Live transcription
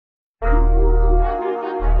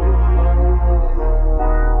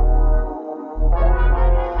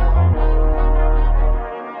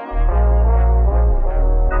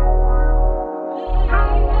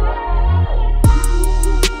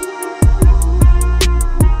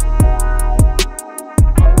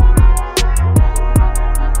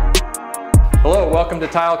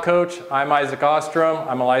Tile Coach. I'm Isaac Ostrom.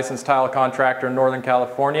 I'm a licensed tile contractor in Northern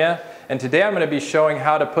California. And today I'm going to be showing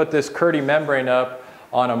how to put this Kerdi membrane up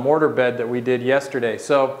on a mortar bed that we did yesterday.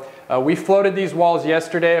 So we floated these walls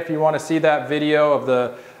yesterday. If you want to see that video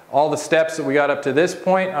of all the steps that we got up to this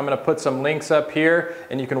point, I'm going to put some links up here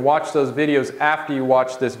and you can watch those videos after you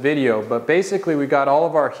watch this video. But basically we got all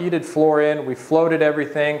of our heated floor in, we floated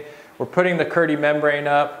everything, we're putting the Kerdi membrane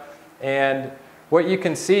up, and what you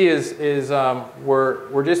can see is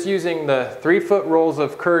we're just using the 3-foot rolls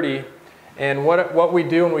of Kerdi, and what we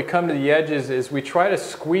do when we come to the edges is we try to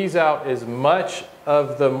squeeze out as much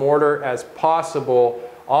of the mortar as possible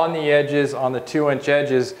on the edges, on the 2-inch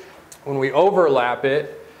edges. When we overlap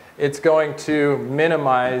it, it's going to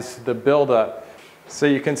minimize the buildup. So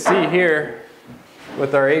you can see here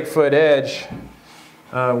with our 8-foot edge,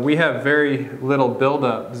 we have very little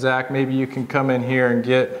buildup. Zach, maybe you can come in here and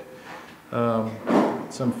get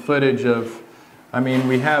some footage of, I mean,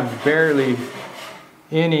 we have barely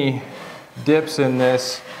any dips in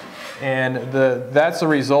this, and that's a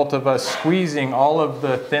result of us squeezing all of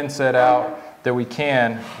the thin set out that we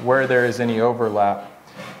can where there is any overlap.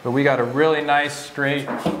 But we got a really nice straight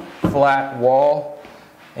flat wall,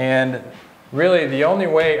 and really the only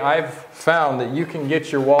way I've found that you can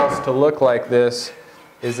get your walls to look like this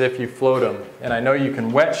is if you float them. And I know you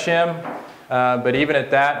can wet shim, but even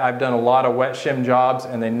at that, I've done a lot of wet shim jobs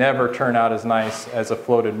and they never turn out as nice as a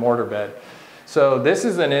floated mortar bed. So this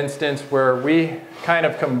is an instance where we kind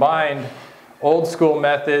of combined old school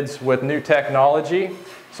methods with new technology.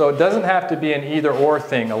 So it doesn't have to be an either or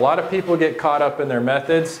thing. A lot of people get caught up in their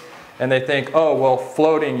methods and they think, oh, well,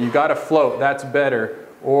 floating, you gotta float, that's better.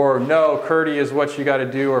 Or no, Kerdi is what you gotta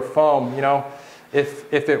do, or foam. You know,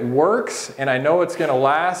 if it works and I know it's gonna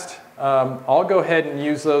last, I'll go ahead and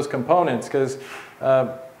use those components, because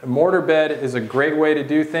mortar bed is a great way to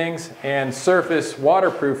do things, and surface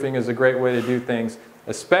waterproofing is a great way to do things,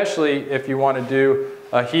 especially if you want to do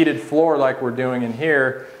a heated floor like we're doing in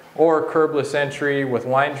here, or curbless entry with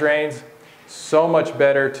line drains. So much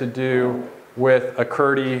better to do with a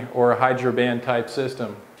Kerdi or a Hydroband type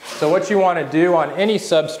system. So what you want to do on any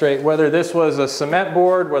substrate, whether this was a cement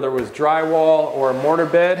board, whether it was drywall or a mortar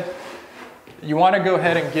bed, you want to go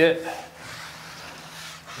ahead and get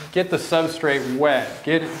the substrate wet.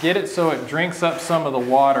 Get it so it drinks up some of the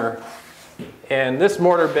water. And this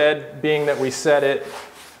mortar bed, being that we set it,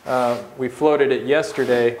 we floated it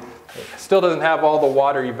yesterday, still doesn't have all the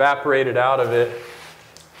water evaporated out of it.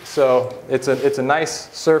 So it's a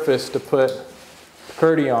nice surface to put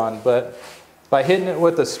Kerdi on. But by hitting it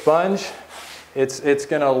with a sponge, it's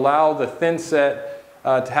going to allow the thin set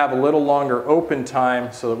to have a little longer open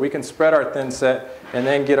time so that we can spread our thin set and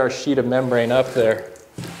then get our sheet of membrane up there.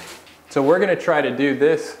 So we're going to try to do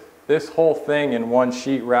this whole thing in one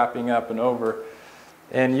sheet, wrapping up and over.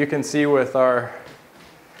 And you can see with our,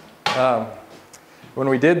 when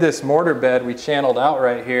we did this mortar bed, we channeled out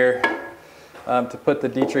right here to put the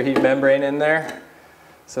Dietrich heat membrane in there.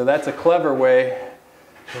 So that's a clever way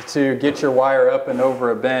to get your wire up and over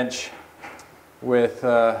a bench with,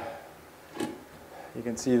 you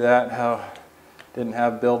can see that, how it didn't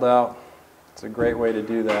have build out. It's a great way to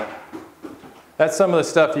do that. That's some of the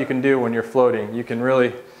stuff you can do when you're floating. You can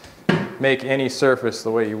really make any surface the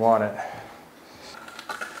way you want it.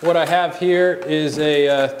 What I have here is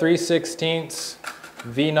a 3/16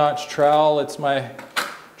 V-notch trowel. It's my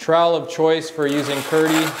trowel of choice for using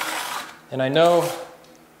Kerdi. And I know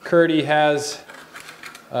Kerdi has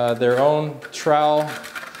their own trowel.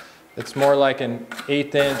 It's more like an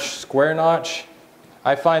 1/8" square notch.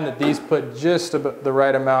 I find that these put just about the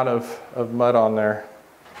right amount of mud on there.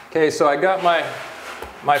 Okay, so I got my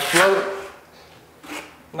float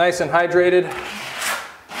nice and hydrated.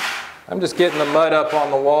 I'm just getting the mud up on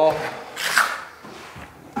the wall.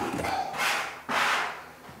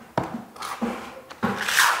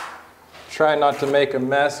 Try not to make a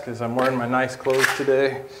mess because I'm wearing my nice clothes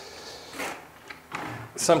today.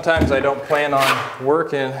 Sometimes I don't plan on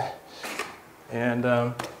working and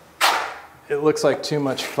it looks like too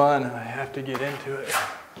much fun and I have to get into it.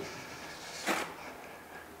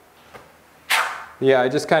 Yeah, I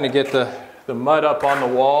just kind of get the mud up on the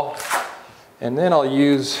wall, and then I'll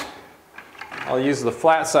use the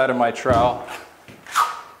flat side of my trowel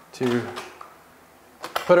to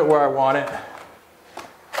put it where I want it.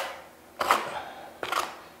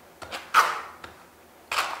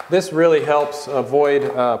 This really helps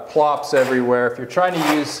avoid plops everywhere. If you're trying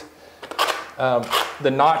to use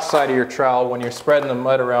the notch side of your trowel when you're spreading the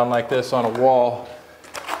mud around like this on a wall,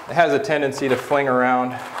 it has a tendency to fling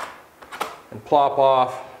around and plop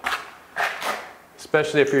off,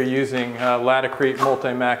 especially if you're using Latacrete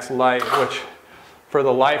Multimax Light, which for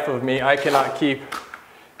the life of me, I cannot keep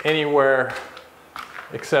anywhere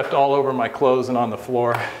except all over my clothes and on the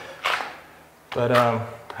floor. But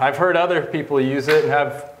I've heard other people use it and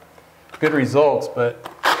have good results, but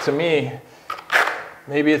to me,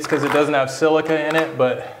 maybe it's because it doesn't have silica in it,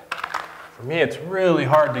 but for me, it's really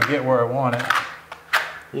hard to get where I want it.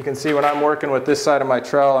 You can see when I'm working with this side of my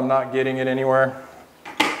trowel, I'm not getting it anywhere.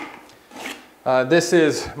 This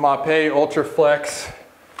is Mapei Ultraflex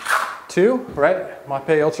 2, right?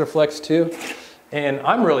 Mapei Ultraflex 2. And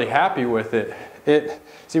I'm really happy with it.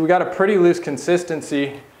 See, we got a pretty loose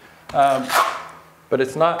consistency, but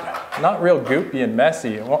it's not real goopy and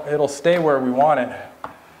messy. It'll stay where we want it.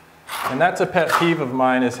 And that's a pet peeve of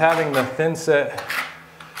mine, is having the thin set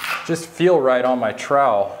just feel right on my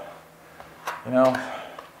trowel. You know,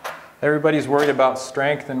 everybody's worried about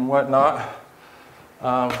strength and whatnot.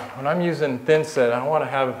 When I'm using thin set, I want to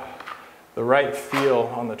have the right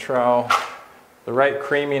feel on the trowel, the right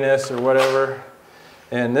creaminess or whatever.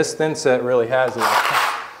 And this thin set really has it.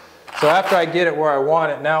 So after I get it where I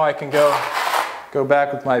want it, now I can go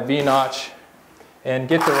back with my V-notch and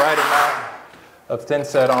get the right amount of thin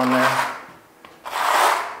set on there.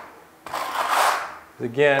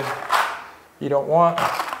 Again, you don't want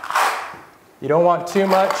too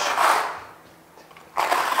much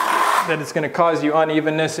that it's going to cause you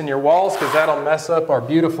unevenness in your walls, because that'll mess up our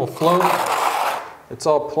beautiful float. It's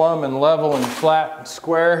all plumb and level and flat and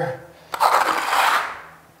square.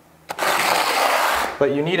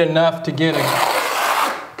 But you need enough to get a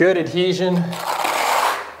good adhesion,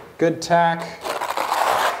 good tack.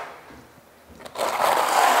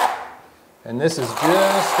 And this is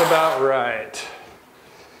just about right.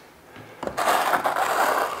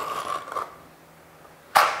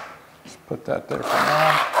 Just put that there for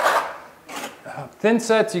now. Thin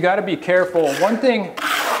sets, you got to be careful. One thing,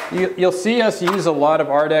 you'll see us use a lot of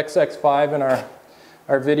Ardex X5 in our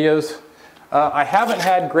videos. I haven't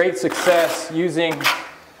had great success using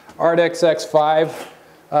Ardex X5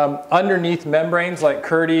 underneath membranes like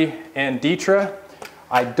Kerdi and Ditra.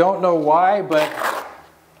 I don't know why, but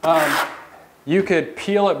you could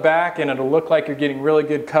peel it back and it'll look like you're getting really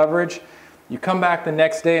good coverage. You come back the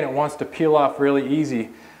next day and it wants to peel off really easy.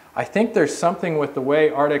 I think there's something with the way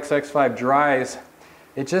Ardex X5 dries.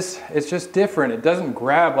 It's just different. It doesn't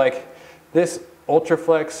grab like this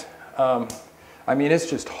Ultraflex. I mean, it's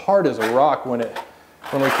just hard as a rock when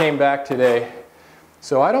we came back today.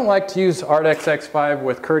 So I don't like to use Ardex X5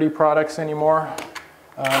 with Kerdi products anymore.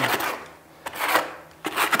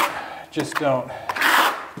 Just don't.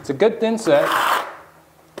 It's a good thin set,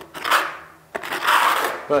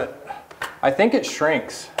 but I think it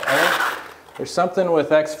shrinks. There's something with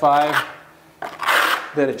X5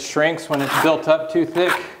 that it shrinks when it's built up too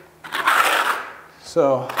thick.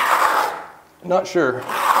 So, not sure.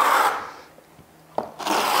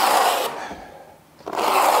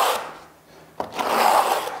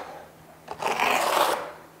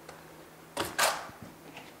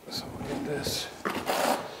 So look at this.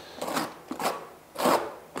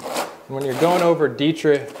 When you're going over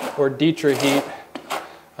Ditra or Ditra heat,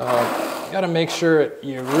 you got to make sure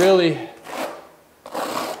you're really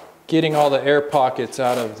getting all the air pockets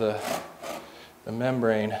out of the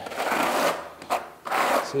membrane.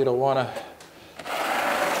 So you'll want to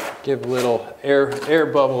give little air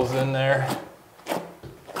bubbles in there.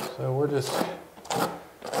 So we're just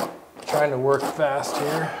trying to work fast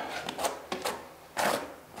here.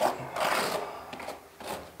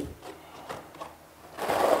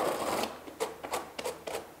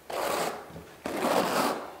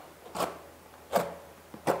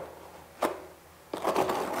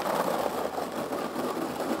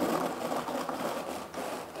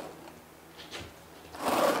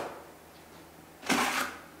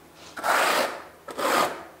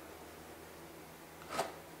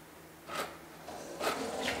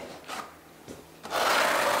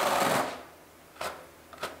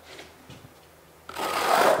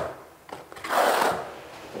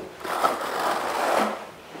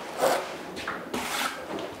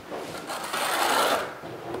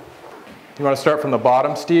 You want to start from the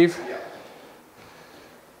bottom, Steve? Yeah.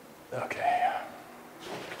 Okay.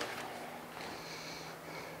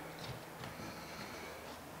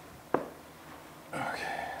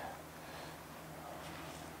 Okay.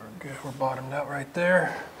 We're good. We're bottomed out right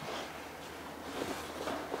there.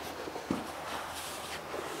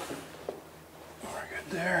 We're good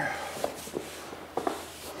there.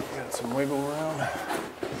 We got some wiggle room.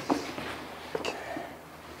 Okay.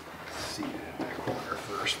 Seat it in that corner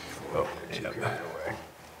first before we get too carried away.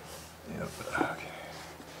 Yep. Okay.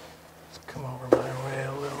 Let's come over my way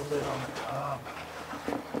a little bit on the top.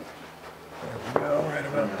 There we go, right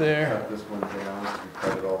about there. Cut this one down.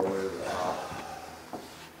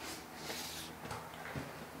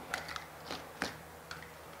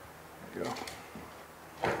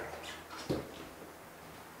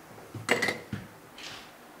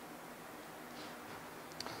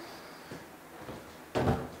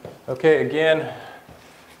 Okay, again,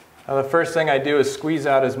 the first thing I do is squeeze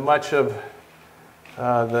out as much of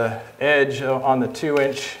the edge on the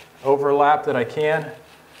 2-inch overlap that I can.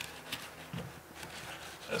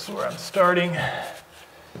 That's where I'm starting.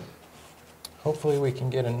 Hopefully we can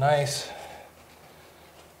get a nice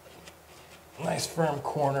firm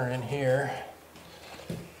corner in here.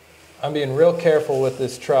 I'm being real careful with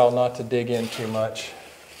this trowel not to dig in too much.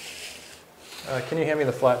 Can you hand me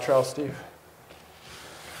the flat trowel, Steve?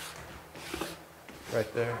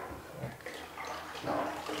 Right there.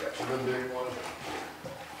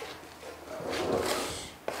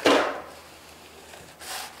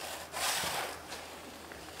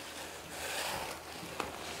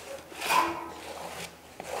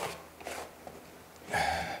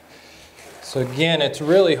 So again, it's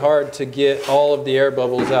really hard to get all of the air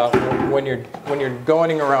bubbles out when you're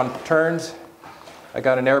going around turns. I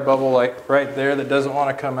got an air bubble like right there that doesn't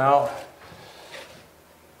want to come out.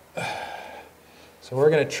 So we're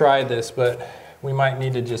going to try this, but we might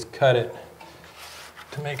need to just cut it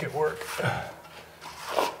to make it work.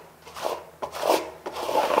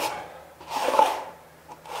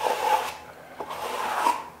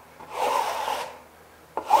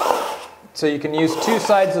 So you can use two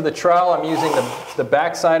sides of the trowel. I'm using the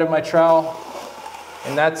back side of my trowel,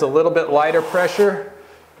 and that's a little bit lighter pressure.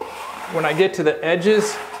 When I get to the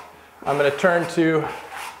edges, I'm going to turn to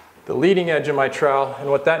the leading edge of my trowel, and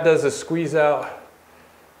what that does is squeeze out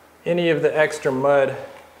any of the extra mud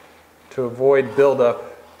to avoid buildup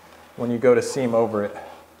when you go to seam over it.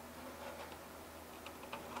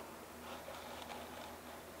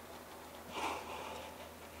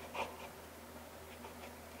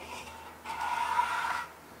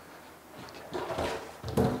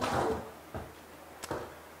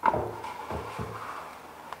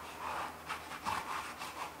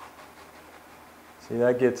 See,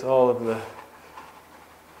 that gets all of the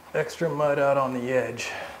extra mud out on the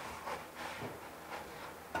edge.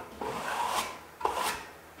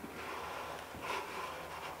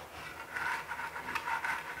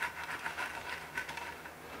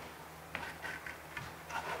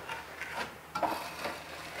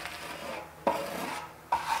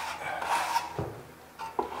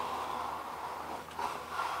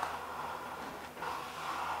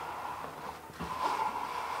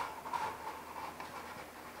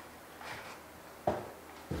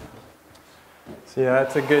 See,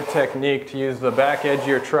 that's a good technique to use the back edge of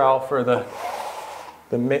your trowel for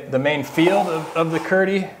the main field of the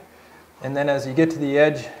Kerdi. And then as you get to the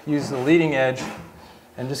edge, use the leading edge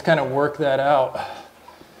and just kind of work that out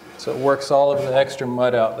so it works all of the extra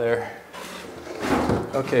mud out there.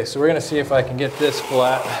 Okay, so we're going to see if I can get this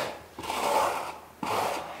flat.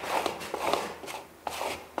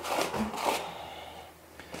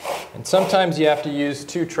 And sometimes you have to use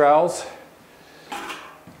two trowels.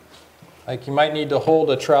 Like you might need to hold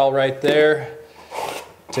a trowel right there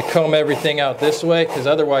to comb everything out this way, because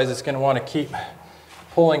otherwise it's going to want to keep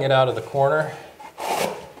pulling it out of the corner.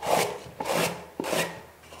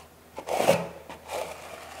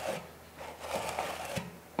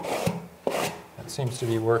 That seems to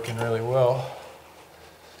be working really well.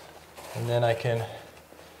 And then I can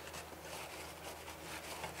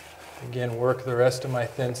again work the rest of my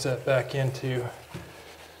thin set back into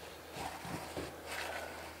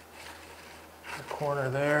corner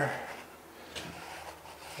there.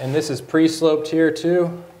 And this is pre-sloped here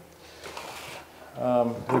too.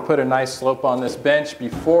 We put a nice slope on this bench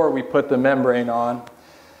before we put the membrane on.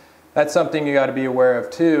 That's something you got to be aware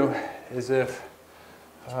of too, is if,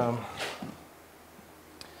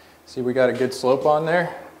 see, we got a good slope on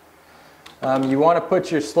there. You want to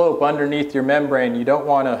put your slope underneath your membrane. You don't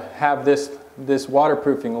want to have this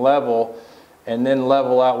waterproofing level and then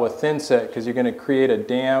level out with thin set, because you're going to create a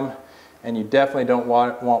dam. And you definitely don't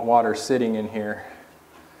want water sitting in here.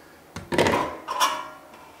 Okay,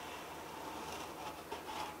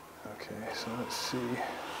 so let's see.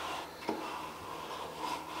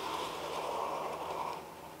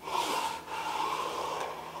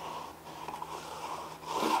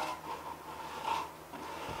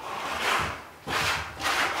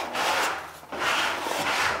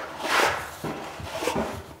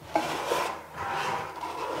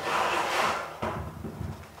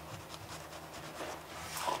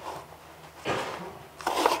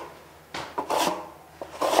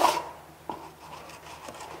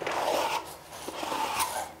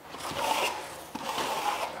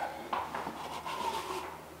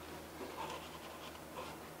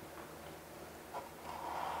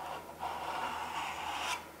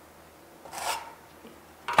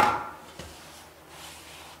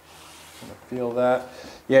 Feel that?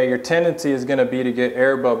 Yeah, your tendency is going to be to get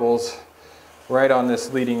air bubbles right on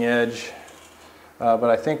this leading edge. But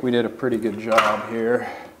I think we did a pretty good job here.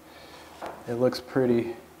 It looks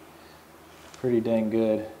pretty dang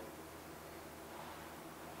good.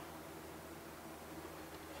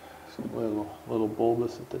 It's a little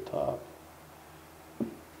bulbous at the top.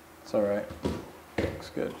 It's all right. Looks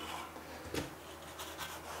good.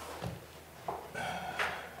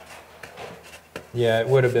 Yeah, it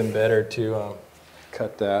would have been better to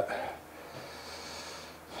cut that.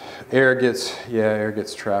 Air gets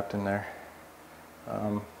trapped in there.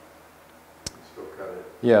 Still cut it.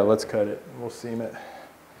 Yeah, let's cut it. We'll seam it.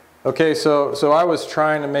 Okay, so I was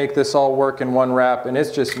trying to make this all work in one wrap, and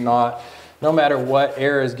it's just not. No matter what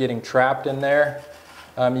air is getting trapped in there,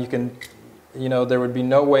 there would be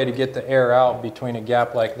no way to get the air out between a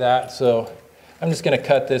gap like that. So I'm just going to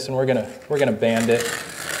cut this, and we're gonna band it.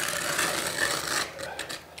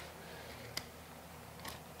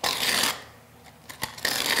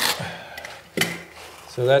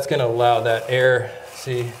 So that's going to allow that air.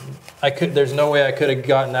 See, there's no way I could have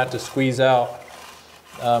gotten that to squeeze out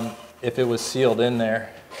if it was sealed in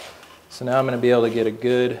there. So now I'm going to be able to get a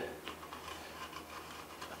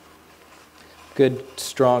good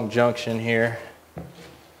strong junction here.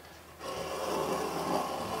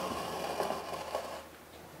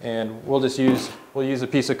 And we'll use a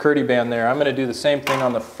piece of Kerdi band there. I'm going to do the same thing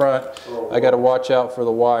on the front. I got to watch out for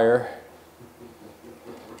the wire.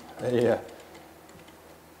 Yeah.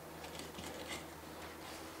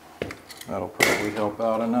 That'll probably help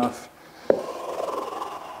out enough.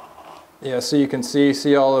 Yeah, so you can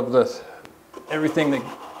see all of everything that,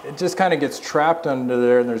 it just kind of gets trapped under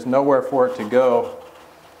there and there's nowhere for it to go.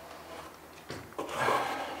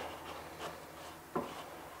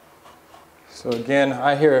 So again,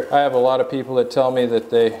 I have a lot of people that tell me that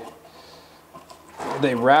they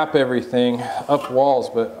wrap everything up walls,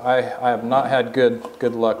 but I have not had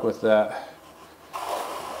good luck with that.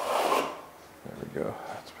 There we go.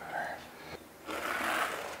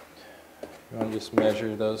 You want to just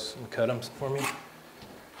measure those and cut them for me?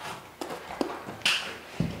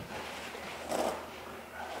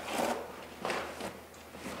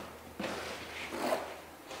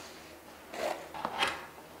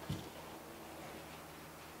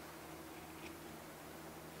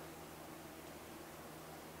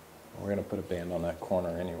 We're going to put a band on that corner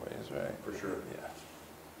anyways, right? For sure. Yeah.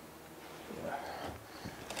 Yeah.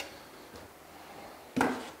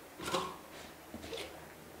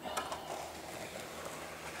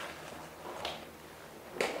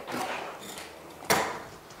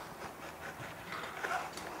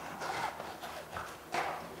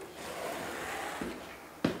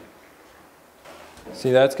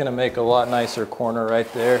 See, that's going to make a lot nicer corner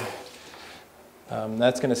right there.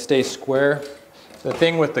 That's going to stay square. The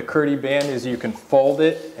thing with the Kerdi band is you can fold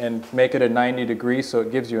it and make it a 90 degree, so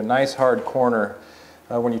it gives you a nice hard corner.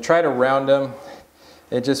 When you try to round them,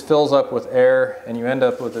 it just fills up with air and you end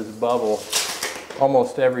up with this bubble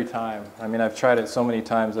almost every time. I mean, I've tried it so many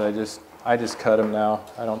times that I just cut them now.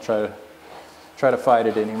 I don't try to fight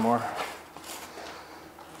it anymore.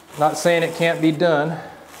 Not saying it can't be done,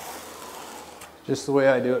 just the way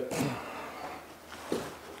I do it.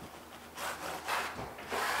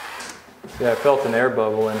 Yeah, I felt an air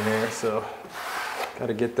bubble in here, so got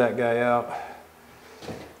to get that guy out.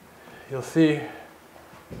 You'll see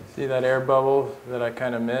that air bubble that I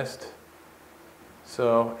kind of missed.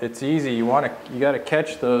 So it's easy. You got to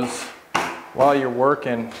catch those while you're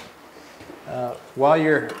working. While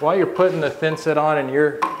you're putting the thin set on and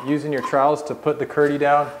you're using your trowels to put the Kerdi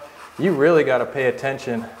down, you really got to pay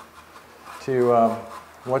attention to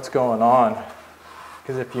what's going on.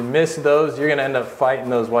 Because if you miss those, you're going to end up fighting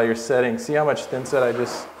those while you're setting. See how much thin set I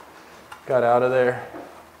just got out of there?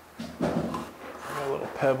 Got a little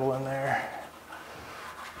pebble in there.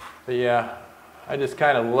 But yeah, I just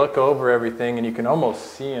kind of look over everything and you can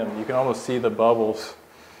almost see them. You can almost see the bubbles.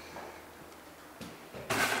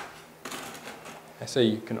 I say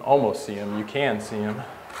you can almost see them. You can see them.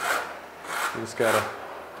 You just gotta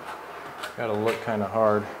look kind of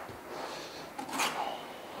hard.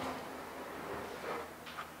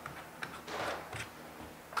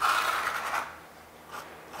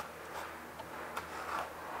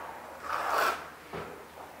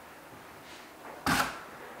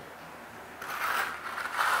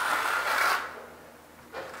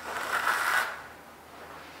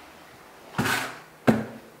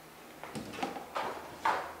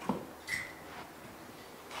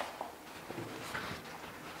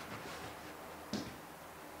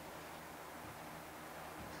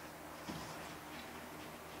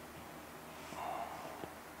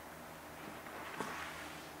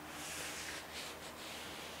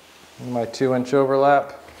 My 2-inch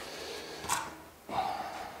overlap.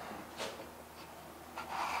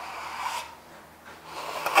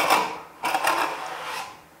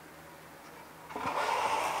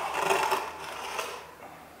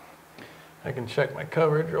 I can check my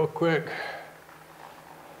coverage real quick.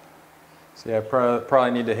 See, I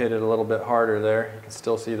probably need to hit it a little bit harder there. You can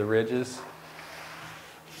still see the ridges.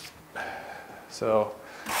 So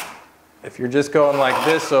if you're just going like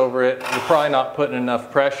this over it, you're probably not putting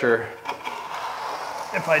enough pressure.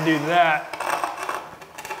 If I do that,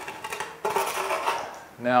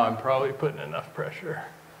 now I'm probably putting enough pressure.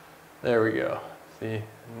 There we go. See,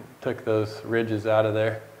 took those ridges out of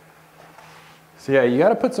there. So yeah, you got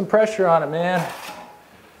to put some pressure on it, man.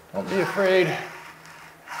 Don't be afraid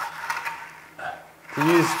to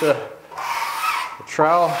use the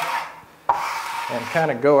trowel and kind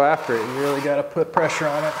of go after it. You really got to put pressure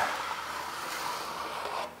on it.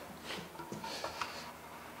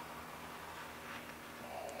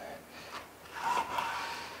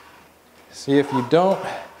 See, if you don't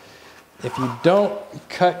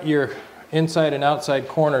cut your inside and outside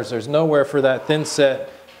corners, there's nowhere for that thin set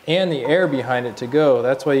and the air behind it to go.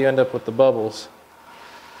 That's why you end up with the bubbles.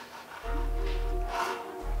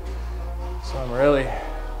 So I'm really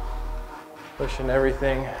pushing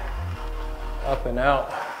everything up and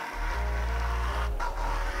out.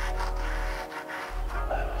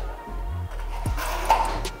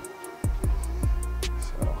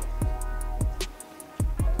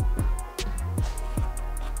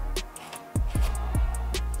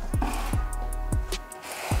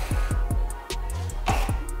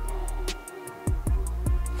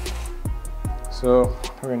 So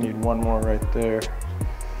we're gonna need one more right there.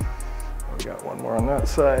 We got one more on that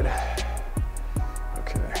side.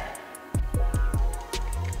 Okay.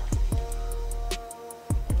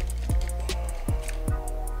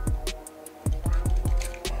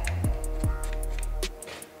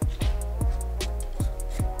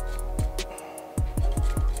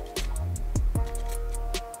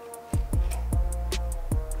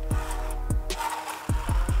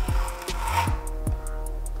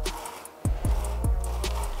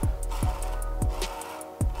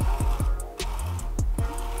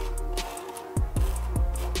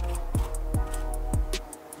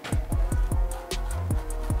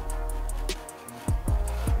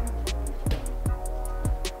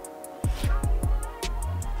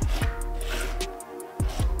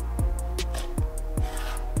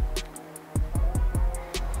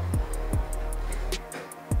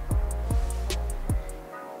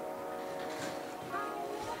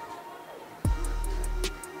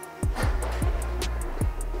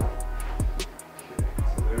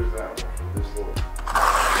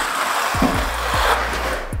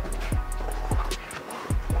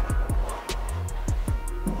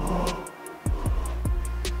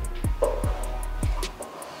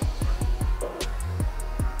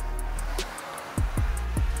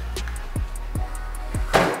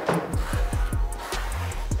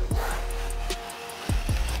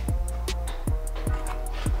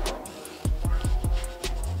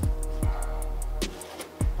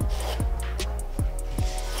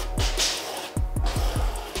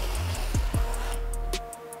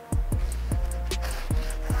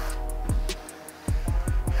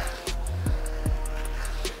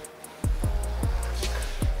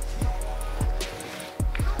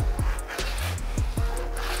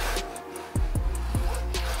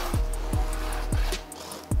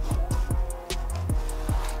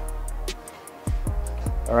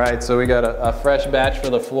 All right, so we got a fresh batch for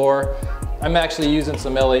the floor. I'm actually using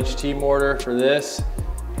some LHT mortar for this,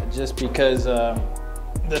 just because the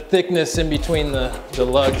thickness in between the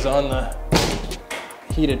lugs on the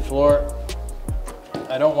heated floor,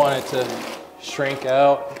 I don't want it to shrink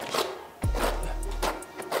out.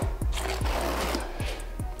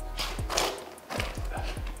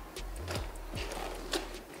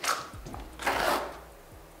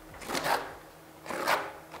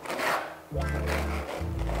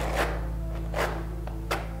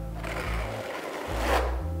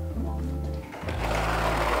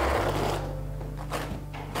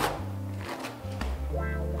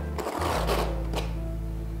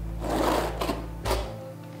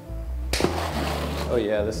 Oh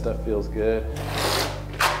yeah, this stuff feels good.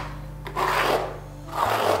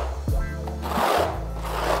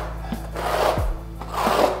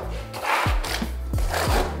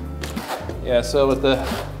 Yeah, so with the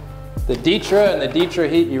Ditra and the Ditra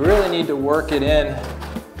heat, you really need to work it in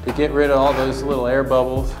to get rid of all those little air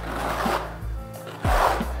bubbles.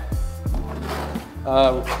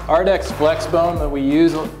 Ardex Flex Bone that we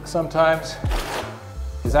use sometimes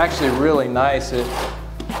is actually really nice. It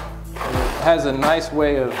has a nice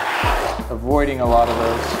way of avoiding a lot of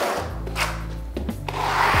those.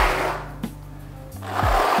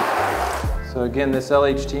 So again, this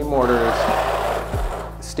LHT mortar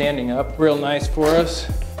is standing up real nice for us.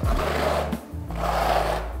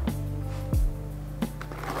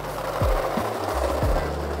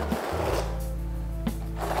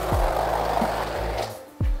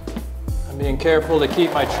 careful to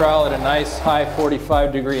keep my trowel at a nice high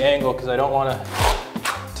 45-degree angle because I don't want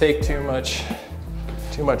to take too much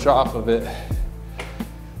off of it.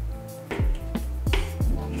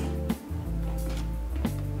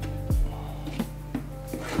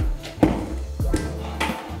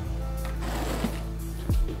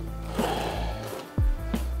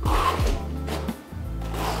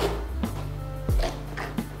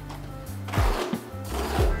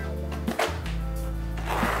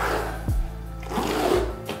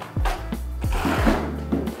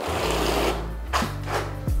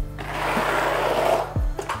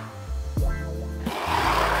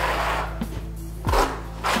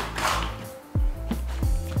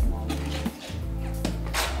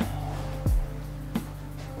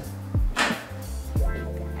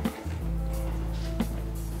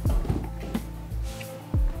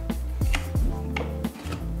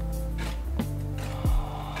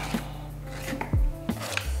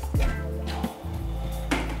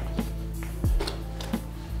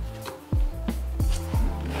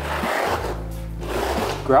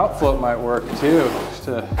 Grout float might work too, just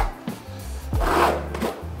to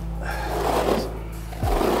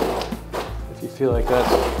if you feel like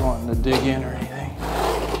that's wanting to dig in or anything.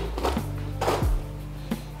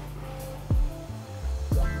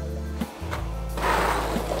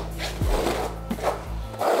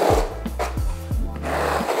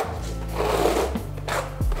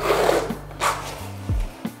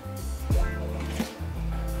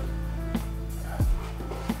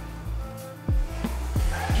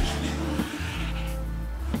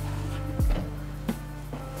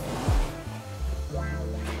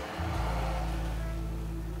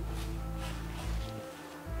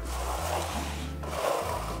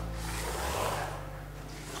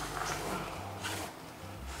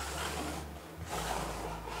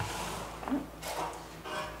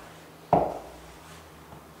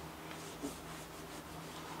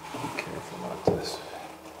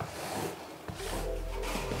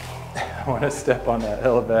 I want to step on that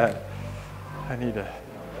hella bad. I need to,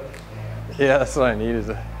 yeah, that's what I need is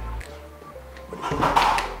a,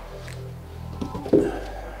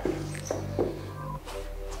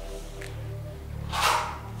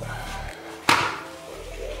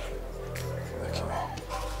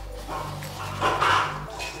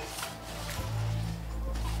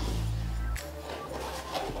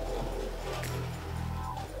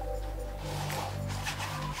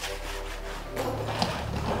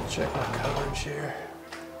 check my coverage here.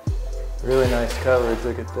 Really nice coverage,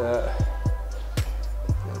 look at that.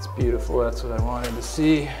 That's beautiful, that's what I wanted to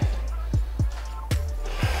see.